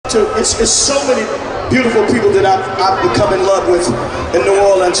It's so many beautiful people that I've become in love with in New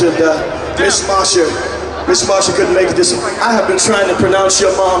Orleans, and Miss Marsha couldn't make it this. I have been trying to pronounce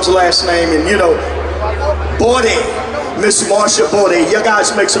your mom's last name, and you know, Borde, Miss Marsha Borde. You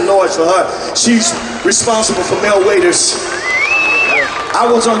guys make some noise for her. She's responsible for Mel Waiters. I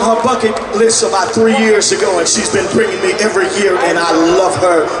was on her bucket list about 3 years ago, and she's been bringing me every year, and I love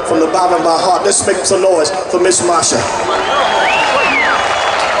her from the bottom of my heart. Let's make some noise for Miss Marsha.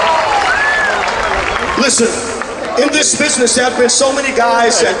 Listen, in this business, there have been so many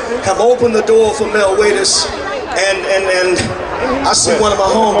guys that have opened the door for Mel Waiters, and I see one of my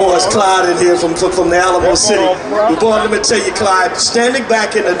homeboys, Clyde, in here from the Alamo City. Boy, let me tell you, Clyde, standing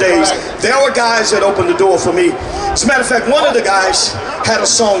back in the days, there were guys that opened the door for me. As a matter of fact, one of the guys had a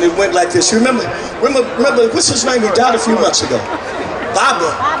song that went like this. You remember, what's his name? He died a few months ago. Bobby.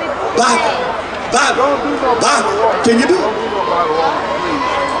 Can you do it?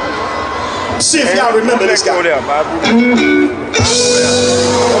 See if y'all remember this guy.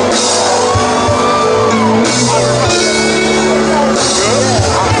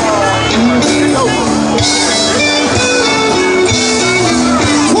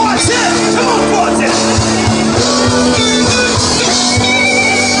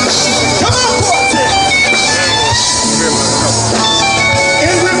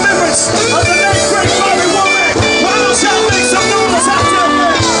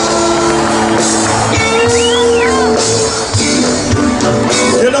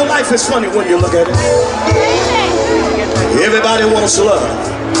 It's funny when you look at it. Everybody wants love,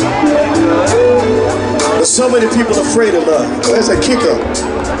 but so many people are afraid of love. There's a kicker.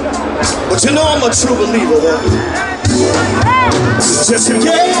 But you know I'm a true believer that just to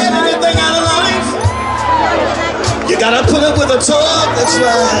get anything out of life, you gotta put up with a talk that's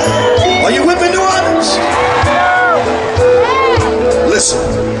right. Are you with me, New Orleans? Listen,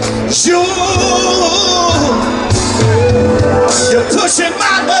 you're pushing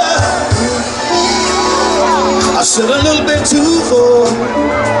my love. I said a little bit too far,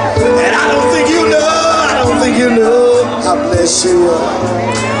 and I don't think you know how blessed you are.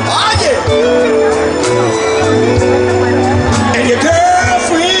 Oh yeah. And your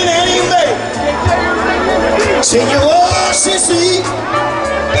girlfriend ain't made. Say you all see.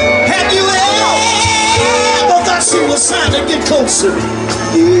 Have you ever thought she was trying to get close to me?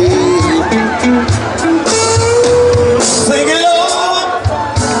 Think it over.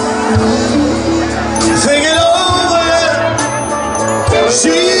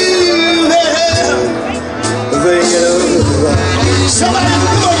 Somebody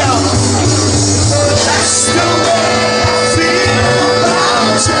come on, y'all. That's the way I feel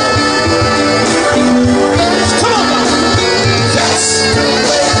about you. Come on, that's the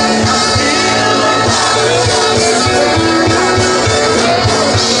way I feel about you.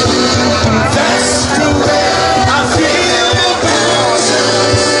 That's the way I feel about you.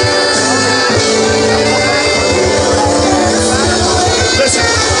 Listen,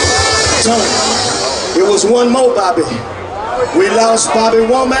 Tony, it was one more Bobby. We lost Bobby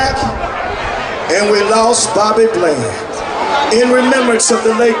Womack, and we lost Bobby Bland. In remembrance of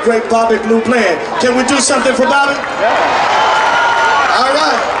the late, great Bobby Blue Bland. Can we do something for Bobby? All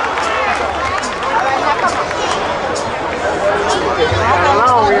right.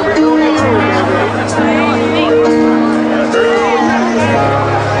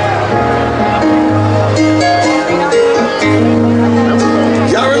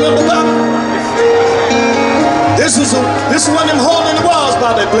 Y'all remember Bobby? This is one of them holding the walls,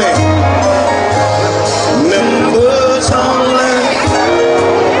 Bobby Bland. Members only.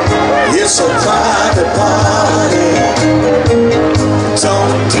 It's a private party.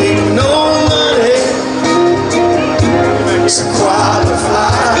 Don't take no money to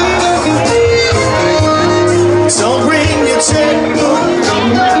qualify. Don't bring your checkbook.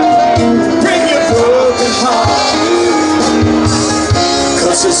 Bring your broken heart.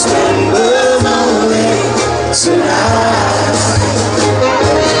 'Cause it's members only tonight.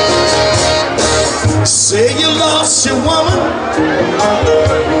 Say you lost your woman,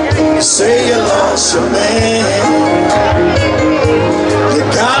 say you lost your man. You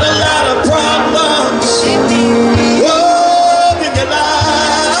got a lot of problems, oh, in your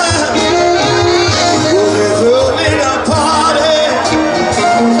life. Well, they're throwing a party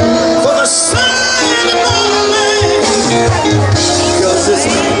for the Sunday morning, 'cause it's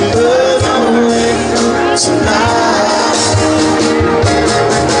members only tonight.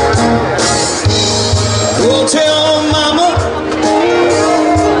 Go tell mama,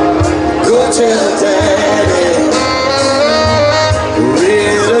 go tell daddy.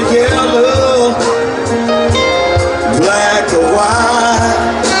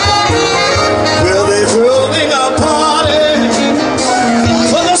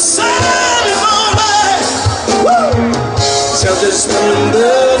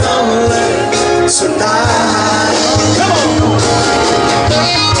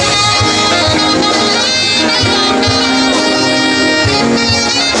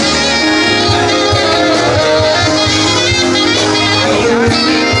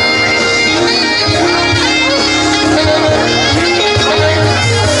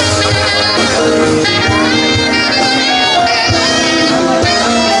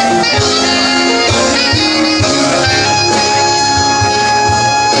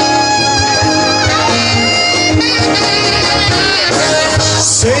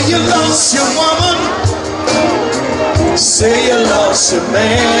 Say you lost your woman, say you lost your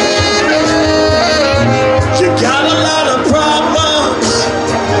man. You got a lot of problems,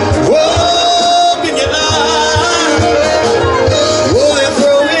 whoa, in your life. Oh, they're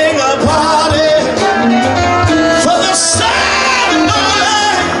throwing a party for the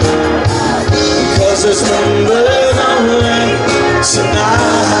Saturday, 'cause it's members only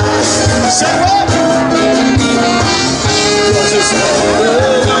tonight. Say what? 'Cause it's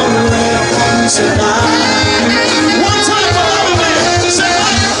members only tonight.